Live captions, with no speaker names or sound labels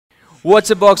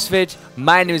What's up, BoxFit?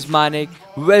 My name is Manik.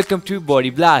 Welcome to Body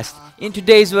Blast. In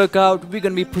today's workout, we're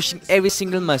gonna be pushing every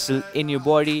single muscle in your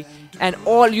body, and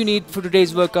all you need for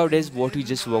today's workout is what we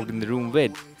just walked in the room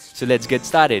with. So let's get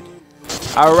started.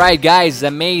 Alright guys,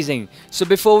 amazing. So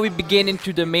before we begin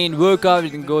into the main workout, we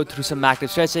can go through some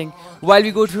active stretching. While we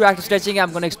go through active stretching,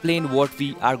 I'm gonna explain what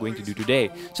we are going to do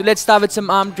today. So let's start with some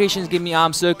arm rotations. Give me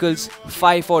arm circles,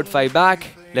 5 forward, 5 back.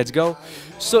 Let's go.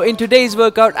 So in today's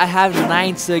workout, I have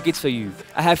 9 circuits for you.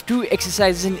 I have 2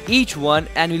 exercises in each one,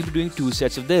 and we'll be doing 2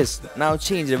 sets of this. Now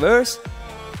change reverse.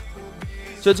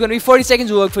 So it's going to be 40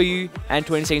 seconds work for you and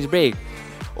 20 seconds break.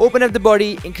 Open up the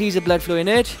body, increase the blood flow in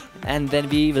it, and then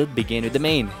we will begin with the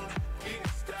main.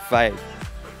 5,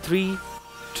 3,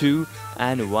 2,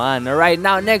 and 1. Alright,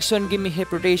 now next one, give me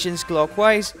hip rotations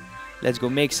clockwise. Let's go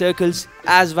make circles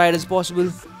as wide as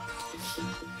possible.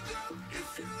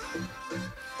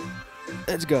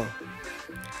 Let's go.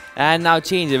 And now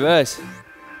change reverse.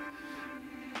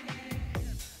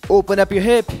 Open up your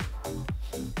hip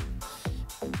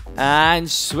and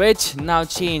switch. Now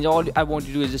change. All I want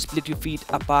you to do is just split your feet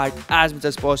apart as much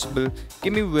as possible.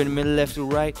 Give me windmill, left to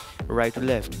right, right to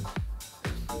left.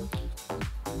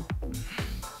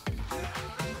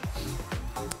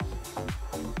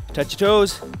 Touch your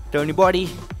toes, turn your body.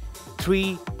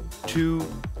 3, 2,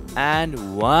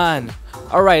 and 1.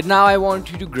 Alright, now I want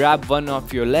you to grab one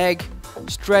of your leg,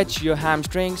 stretch your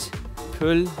hamstrings,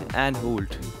 pull and hold.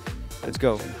 Let's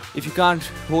go. If you can't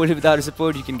hold it without a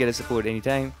support, you can get a support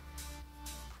anytime.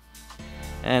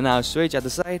 And now switch at the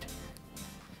side.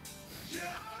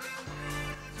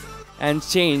 And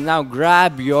change. Now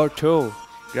grab your toe.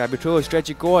 Grab your toe, stretch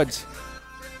your quads.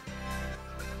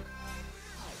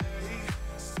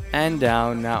 And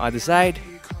down. Now other side.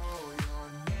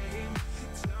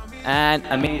 And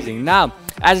amazing. Now,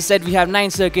 as I said, we have 9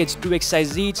 circuits, 2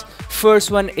 exercises each. First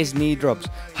one is knee drops.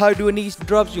 How do a knee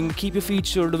drops? You can keep your feet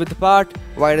shoulder width apart,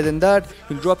 wider than that.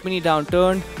 You drop your knee down,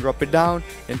 turn, drop it down,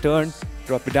 then turn,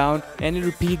 drop it down, and you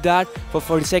repeat that for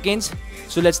 40 seconds.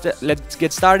 So let's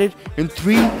get started in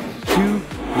 3, 2,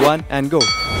 1, and go.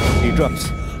 Knee drops.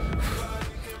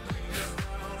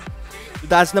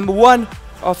 That's number 1.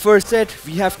 Our first set.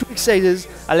 We have 2 exercises.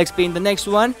 I'll explain the next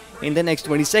one in the next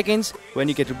 20 seconds when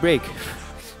you get to break.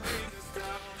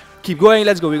 Keep going,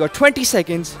 let's go. We got 20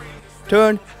 seconds.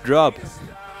 Turn, drop.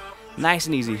 Nice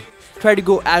and easy. Try to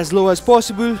go as low as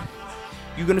possible.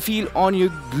 You're gonna feel on your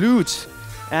glutes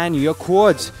and your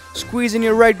quads. Squeeze in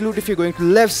your right glute if you're going to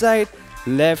the left side,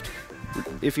 left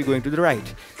if you're going to the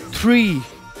right. 3,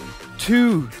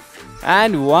 2,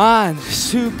 and 1.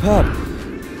 Superb.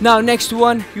 Now next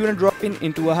one, you're gonna drop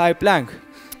into a high plank.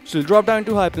 So drop down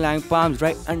into high plank, palms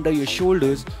right under your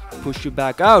shoulders, push your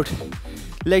back out.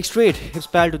 Legs straight, hips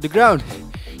parallel to the ground.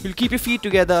 You'll keep your feet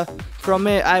together. From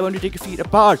here, I want you to take your feet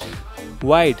apart,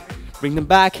 wide. Bring them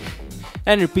back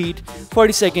and repeat.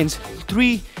 40 seconds.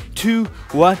 3, 2,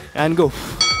 1, and go.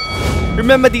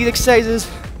 Remember these exercises.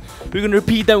 We're gonna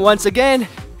repeat them once again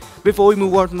before we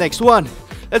move on to the next one.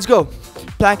 Let's go.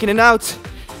 Plank in and out.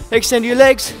 Extend your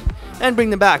legs and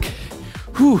bring them back.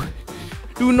 Whew.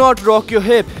 Do not rock your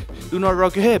hip. Do not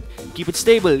rock your hip. Keep it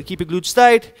stable. Keep your glutes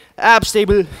tight. Abs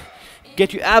stable.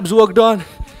 Get your abs worked on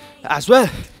as well.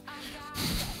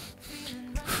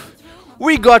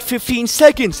 We got 15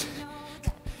 seconds.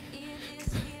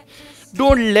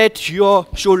 Don't let your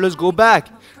shoulders go back.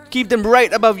 Keep them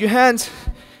right above your hands.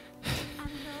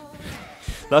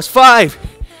 Last 5,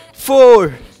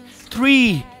 4,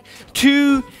 3,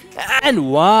 2, and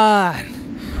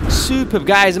 1. Superb,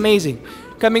 guys. Amazing.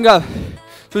 Coming up.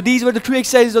 So these were the 2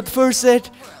 exercises of the first set.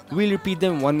 We'll repeat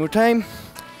them one more time.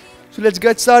 So let's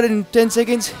get started in 10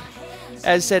 seconds.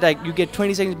 As I said, you get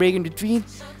 20 seconds break in between.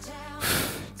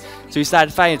 So you start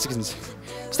at 5 seconds.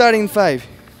 Starting in 5,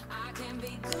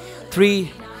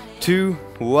 3, 2,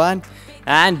 1,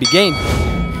 and begin.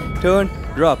 Turn,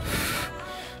 drop.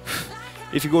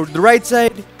 If you go to the right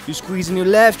side, you squeeze in your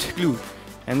left glute,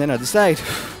 and then other side.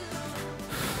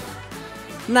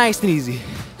 Nice and easy.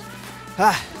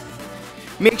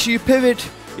 Make sure you pivot.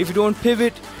 If you don't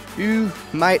pivot, you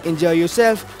might injure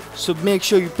yourself. So make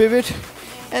sure you pivot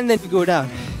and then you go down.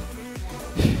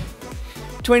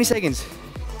 20 seconds.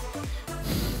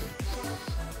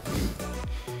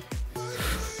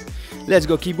 Let's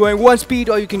go. Keep going 1 speed,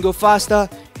 or you can go faster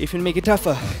if you make it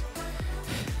tougher.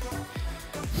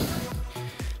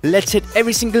 Let's hit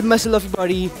every single muscle of your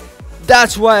body.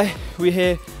 That's why we're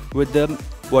here with the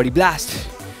Body Blast.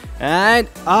 And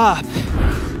up.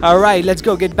 Alright, let's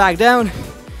go. Get back down.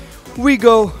 We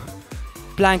go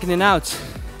plank in and out.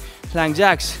 Plank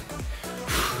jacks.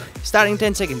 Starting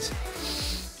 10 seconds.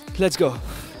 Let's go.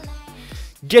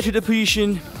 Get to the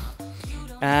position.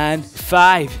 And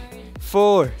 5,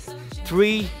 4,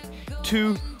 3,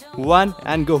 2, 1,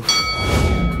 and go.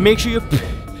 Make sure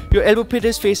your elbow pit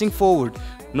is facing forward,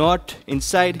 not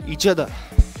inside each other.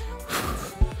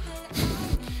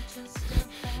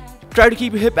 Try to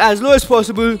keep your hip as low as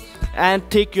possible and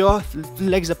take your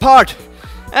legs apart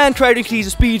and try to increase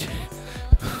the speed.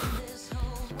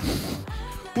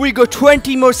 We got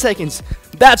 20 more seconds.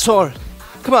 That's all.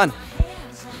 Come on.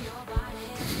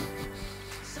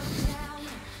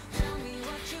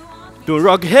 Don't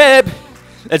rock your hip.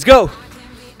 Let's go.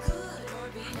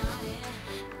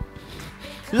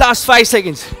 Last 5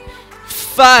 seconds.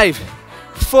 5,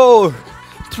 4,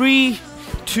 3,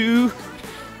 2,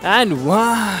 and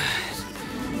 1.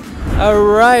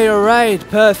 Alright,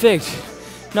 perfect.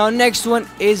 Now next one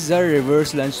is a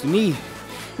reverse lunge to knee.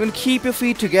 You're gonna keep your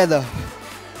feet together.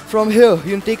 From here, you're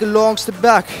gonna take a long step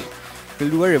back.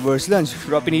 You'll do a reverse lunge.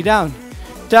 Drop your knee down.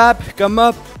 Tap, come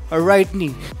up, a right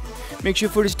knee. Make sure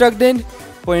your foot is tucked in,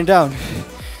 point it down.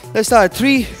 Let's start.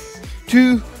 3,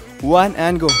 2, 1,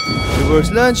 and go.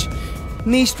 Reverse lunge,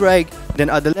 knee strike, then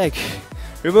other leg.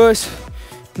 Reverse,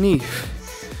 knee.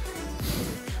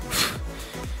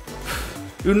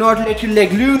 Do not let your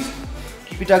leg loose.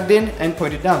 Keep it tucked in and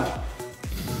point it down.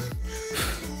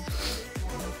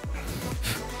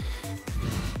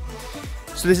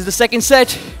 So this is the second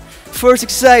set. First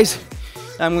exercise.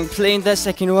 I'm going to play in that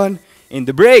second one in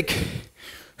the break.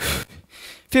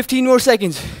 15 more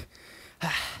seconds.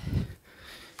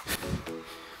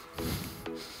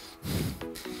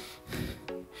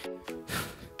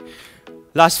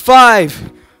 Last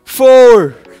 5,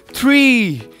 4,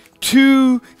 3,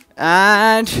 2,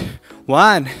 and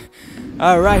 1.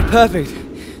 Alright, perfect.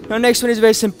 Now next one is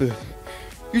very simple.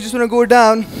 You just want to go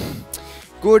down.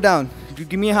 You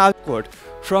give me a half squat.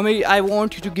 From here, I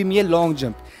want you to give me a long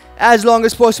jump. As long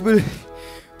as possible.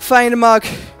 Find a mark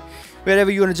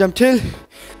wherever you want to jump till.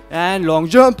 And long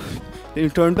jump. Then you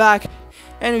turn back.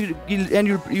 And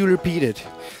you repeat it.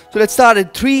 So let's start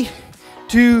at 3,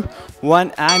 2,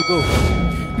 1, and go.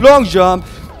 Long jump.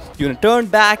 You're going to turn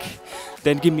back.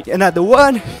 Then give me another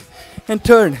one. And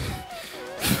turn.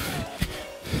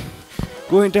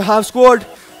 Go into half squat.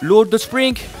 Load the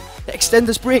spring. Extend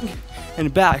the spring.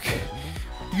 And back.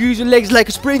 Use your legs like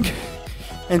a spring.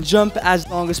 And jump as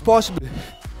long as possible.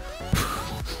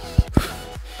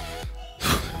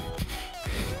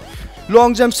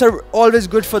 Long jumps are always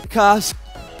good for the calves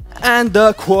and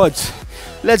the quads.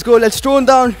 Let's go. Let's tone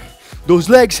down those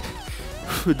legs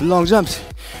with the long jumps.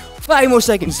 5 more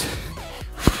seconds.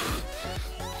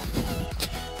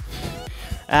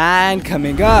 And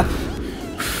coming up.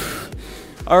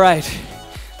 Alright.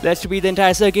 Let's repeat the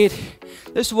entire circuit.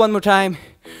 Just one more time.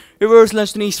 Reverse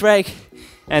lunge to knee strike.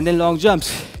 And then long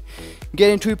jumps.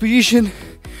 Get into a position.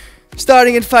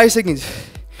 Starting in 5 seconds.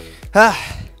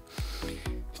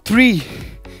 3,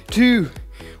 2,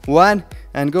 1,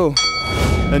 and go.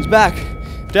 Lunge back.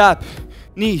 Tap.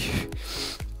 Knee.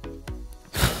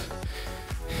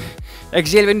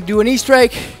 Exhale when you do a knee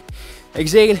strike.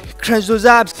 Exhale. Crunch those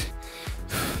abs.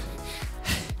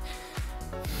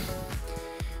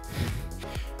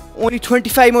 Only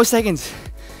 25 more seconds.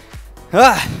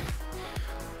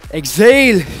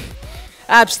 Exhale.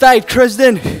 Abs tight, crushed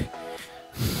in.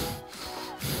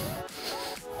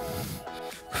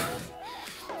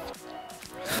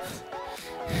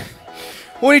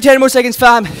 Only 10 more seconds,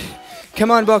 fam.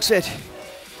 Come on, BoxFit.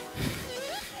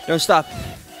 Don't stop.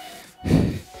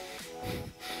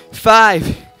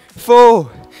 5,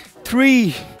 4,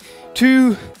 3,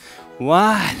 2,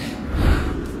 1.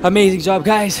 Amazing job,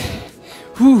 guys.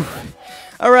 Whew.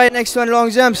 Alright, next one, long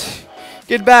jumps.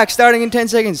 Get back, starting in 10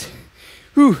 seconds.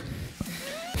 Whew.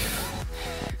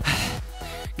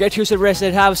 Get yourself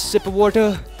rested, have a sip of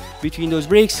water between those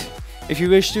breaks. If you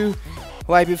wish to,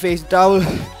 wipe your face with a towel.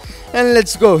 And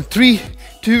let's go. 3,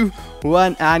 2,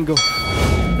 1, and go.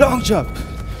 Long jump.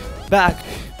 Back.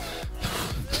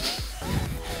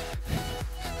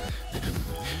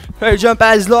 Try to jump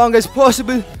as long as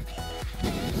possible.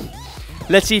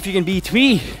 Let's see if you can beat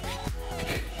me.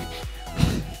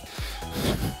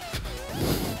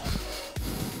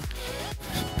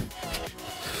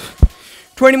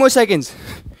 Twenty more seconds.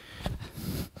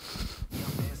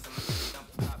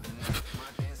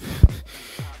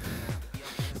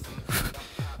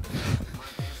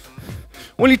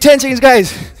 Only 10 seconds,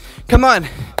 guys. Come on.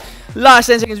 Last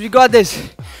 10 seconds. We got this.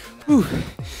 Whew.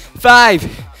 5,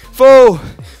 4,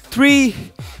 3,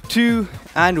 2,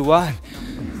 and 1.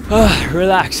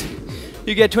 Relax.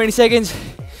 You get 20 seconds.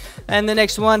 And the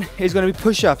next one is going to be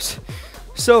push-ups.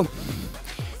 So,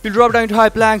 you drop down to high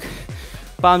plank.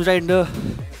 Palms right in the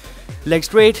legs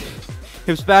straight.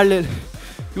 Hips parallel.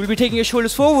 You will be taking your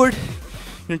shoulders forward.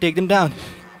 You're gonna take them down.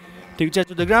 Take your chest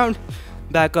to the ground,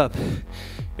 back up.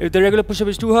 If the regular push-up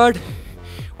is too hard,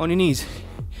 on your knees.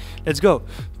 Let's go.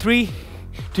 3,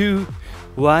 2,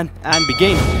 1, and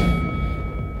begin.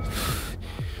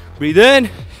 Breathe in,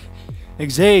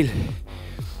 exhale.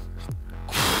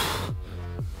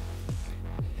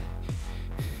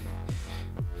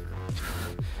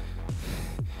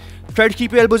 Try to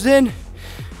keep your elbows in,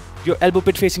 your elbow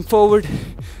pit facing forward.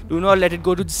 Do not let it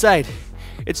go to the side.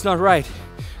 It's not right.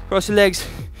 Cross your legs,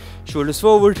 shoulders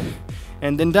forward,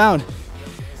 and then down.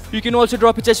 You can also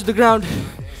drop your chest to the ground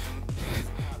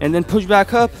and then push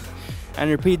back up and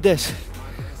repeat this.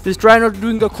 Just try not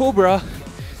doing a cobra.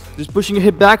 Just pushing your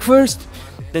hip back first,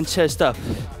 then chest up.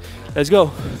 Let's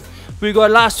go. We got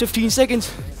last 15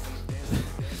 seconds.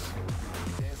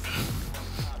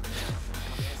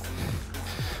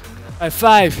 All right,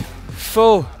 5,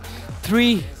 4,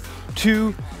 3,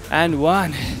 2, and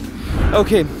 1.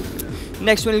 Okay,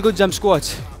 next one, we'll go jump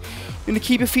squats. You're gonna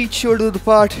keep your feet shoulder width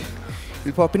apart.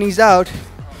 You'll pop your knees out,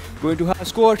 go into half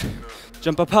squat,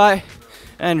 jump up high,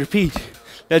 and repeat.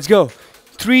 Let's go.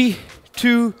 3,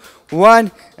 2,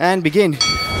 1, and begin.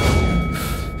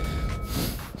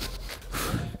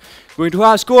 Go into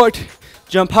half squat,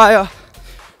 jump higher.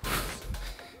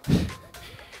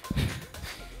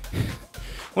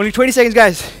 Only 20 seconds,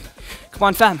 guys. Come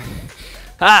on, fam.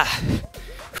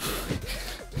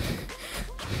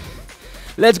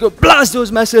 Let's go blast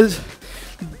those muscles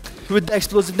with the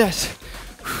explosiveness.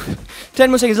 10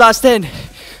 more seconds, last 10.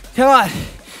 Come on.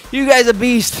 You guys are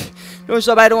beast. Don't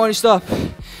stop, I don't want you to stop.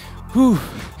 Whew.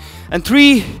 And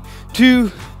 3, 2,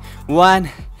 1,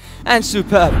 and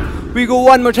superb. We go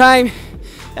one more time,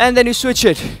 and then you switch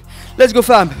it. Let's go,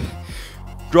 fam.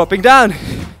 Dropping down.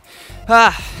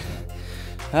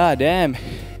 Damn.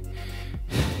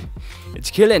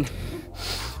 It's killing.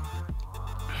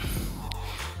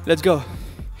 Let's go.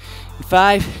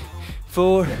 5,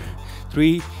 4,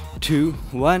 3, 2,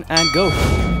 1, and go.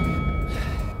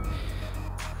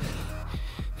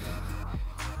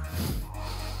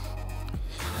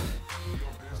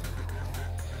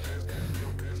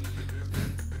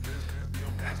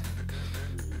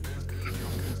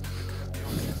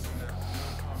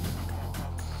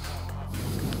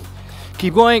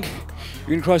 Keep going. You're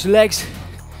gonna cross your legs.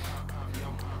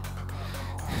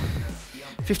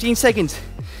 15 seconds.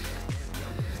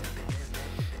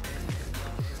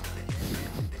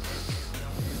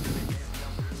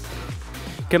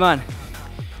 Come on.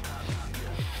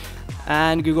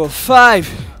 And you go 5,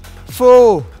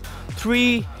 4,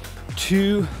 3,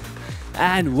 2,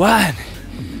 and 1.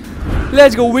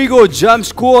 Let's go. We go jump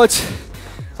squats.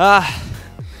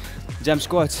 Jump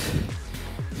squats.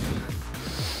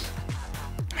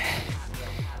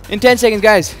 In 10 seconds,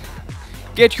 guys.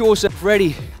 Get yourself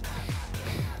ready.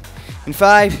 In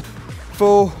 5,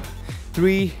 4,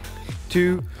 3,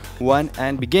 2, 1,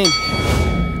 and begin.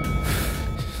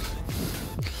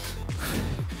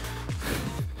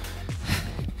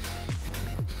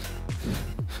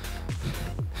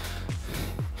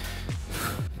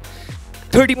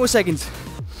 Thirty more seconds.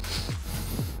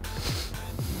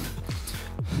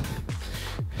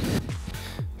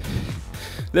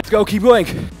 Let's go, keep going.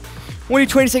 Only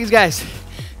 20 seconds, guys.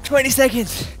 20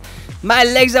 seconds. My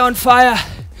legs are on fire.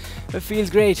 It feels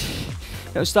great.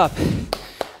 Don't stop.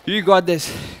 You got this.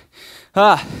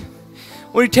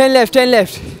 Only 10 left, 10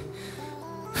 left.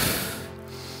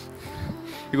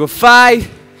 You go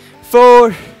 5,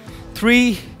 4,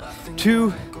 3,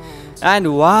 2,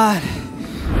 and 1.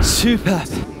 Super.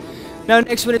 Now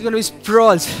next one is going to be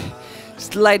sprawls.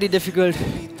 Slightly difficult,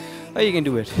 but you can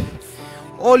do it.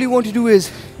 All you want to do is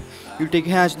you'll take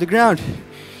your hands to the ground.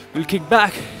 You'll kick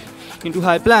back into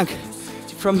high plank.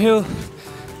 From here,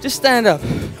 just stand up.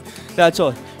 That's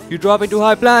all. You drop into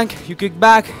high plank, you kick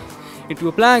back into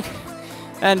a plank,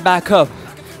 and back up.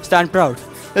 Stand proud.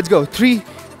 Let's go. 3,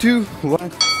 2,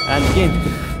 1, and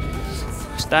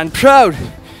begin. Stand proud.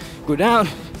 Go down.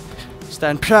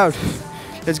 Stand proud.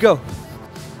 Let's go.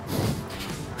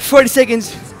 40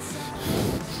 seconds.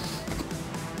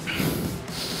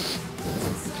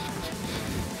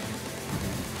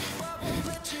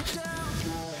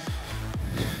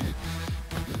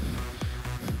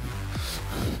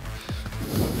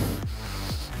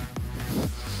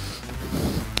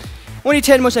 Only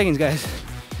 10 more seconds, guys.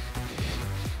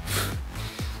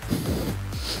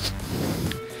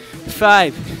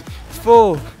 5,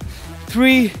 4,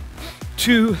 3,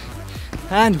 2,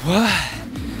 and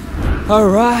 1. All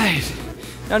right.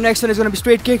 Now next one is going to be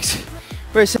straight kicks.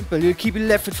 Very simple. You keep your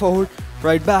left foot forward,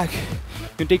 right back.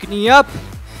 You take your knee up,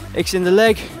 extend the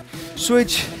leg,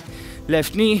 switch,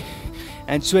 left knee,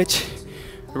 and switch,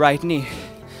 right knee.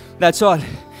 That's all.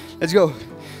 Let's go.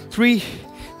 3,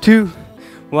 2,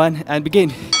 1, and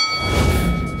begin.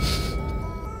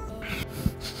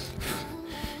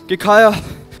 Kick higher.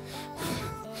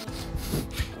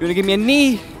 You're gonna give me a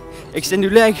knee, extend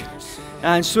your leg,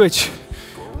 and switch.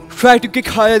 Try to kick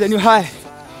higher than your high.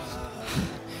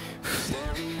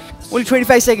 Only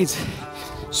 25 seconds.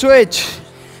 Switch,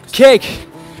 kick,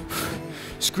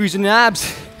 squeeze in the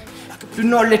abs. Do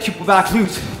not let your back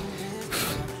loose.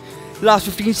 Last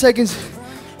 15 seconds.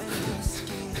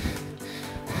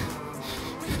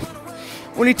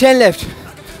 Only 10 left.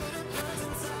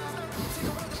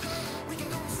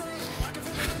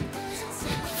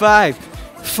 5,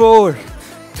 4,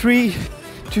 3,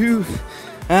 2,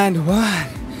 and 1.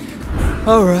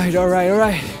 All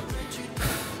right.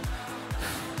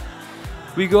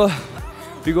 We go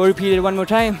repeat it one more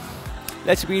time.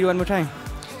 Let's repeat it one more time.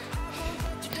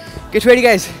 Get ready,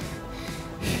 guys.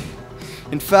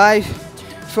 In 5,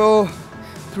 4,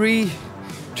 3,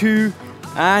 2,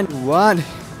 and 1.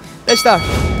 Let's start.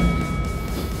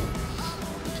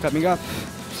 Coming up.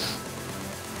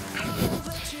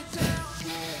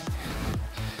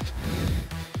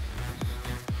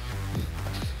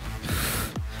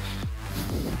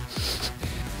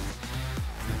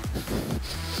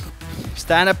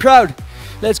 Stand up proud.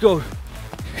 Let's go.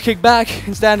 Kick back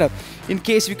and stand up. In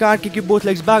case you can't kick your both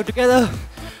legs back together,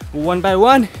 one by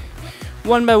one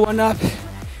up,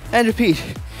 and repeat.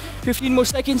 15 more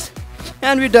seconds,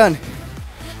 and we're done.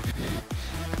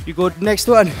 You go to the next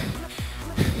one.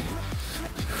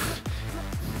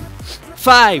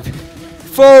 5,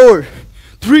 4,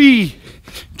 3,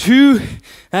 2,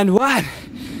 and 1.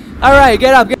 All right,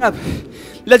 get up.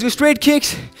 Let's go straight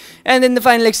kicks, and then the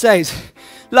final exercise.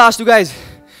 Last two, guys.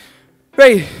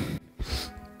 Ready?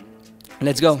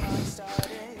 Let's go.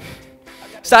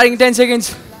 Starting in 10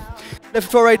 seconds. Left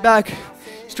foot right back.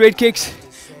 Straight kicks.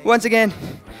 Once again.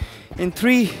 In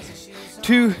 3,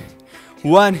 2,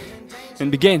 1,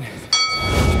 and begin.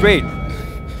 Straight.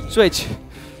 Switch.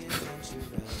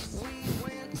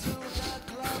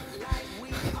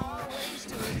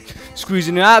 Squeeze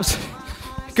in your abs.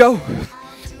 Go.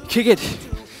 Kick it.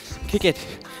 Keep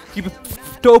your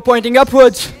toe pointing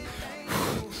upwards.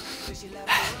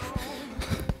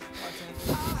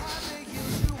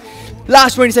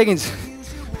 Last 20 seconds.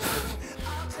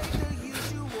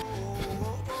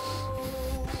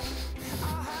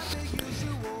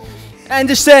 And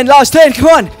just 10, last 10, come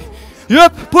on.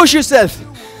 Yep, push yourself.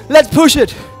 Let's push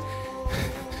it.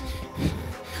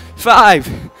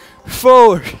 5,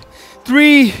 4,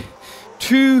 3,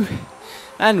 2,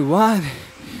 and 1.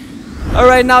 All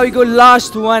right, now we go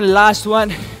last one,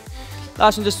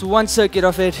 just one circuit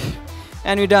of it,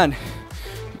 and we're done.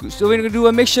 So we're gonna do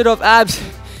a mixture of abs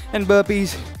and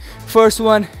burpees. First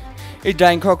one is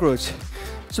giant cockroach.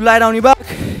 So lie down on your back,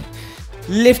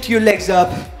 lift your legs up,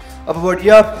 upper body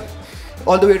up,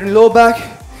 all the way to the lower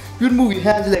back. You move your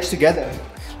hands and legs together.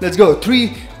 Let's go.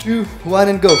 3, 2, 1,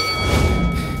 and go.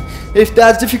 If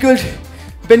that's difficult,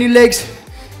 bend your legs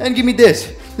and give me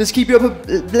this. Just keep your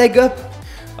upper leg up,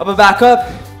 upper back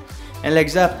up, and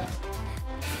legs up.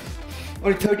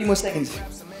 Only 30 more seconds.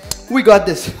 We got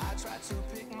this.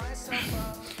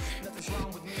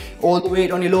 All the weight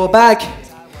on your lower back.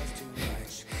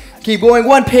 Keep going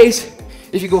one pace.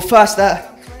 If you go faster,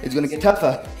 it's gonna get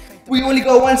tougher. We only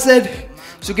got one set,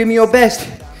 so give me your best.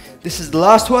 This is the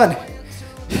last one.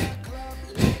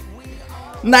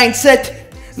 9 set.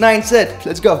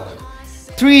 Let's go.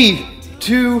 3,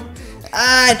 2,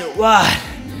 and 1.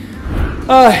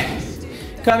 Alright,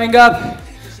 coming up.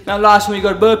 Now last one we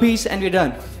got burpees and we're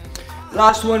done.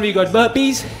 Last one we got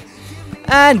burpees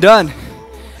and done.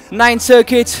 9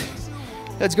 circuits.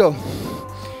 Let's go.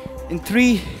 In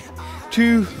 3,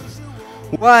 2,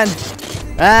 1,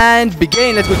 and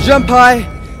begin. Let's go. Jump high,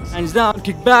 hands down,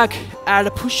 kick back, add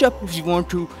a push-up if you want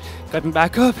to. Coming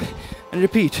back up and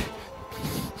repeat.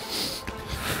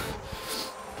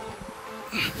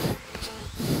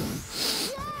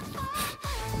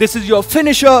 This is your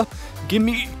finisher. Give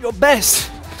me your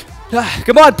best.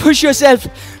 Come on, push yourself.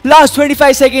 Last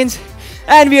 25 seconds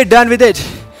and we are done with it.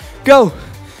 Go.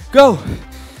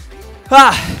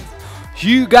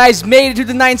 You guys made it to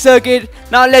the 9th circuit.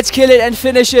 Now let's kill it and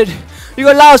finish it. You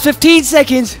got last 15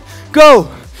 seconds. Go.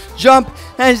 Jump,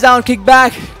 hands down, kick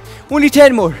back. Only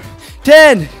 10 more.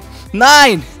 10,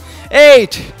 9,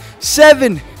 8,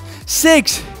 7,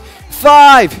 6,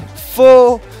 5,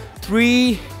 4,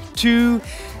 3, 2,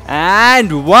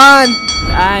 and 1,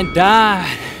 and done.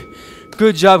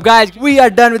 Good job, guys. We are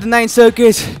done with the 9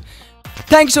 circuits.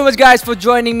 Thank you so much, guys, for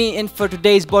joining me in for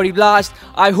today's body blast.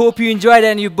 I hope you enjoyed it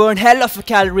and you burned hell of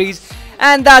calories.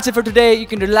 And that's it for today. You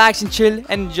can relax and chill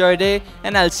and enjoy your day,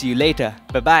 and I'll see you later.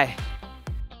 Bye bye.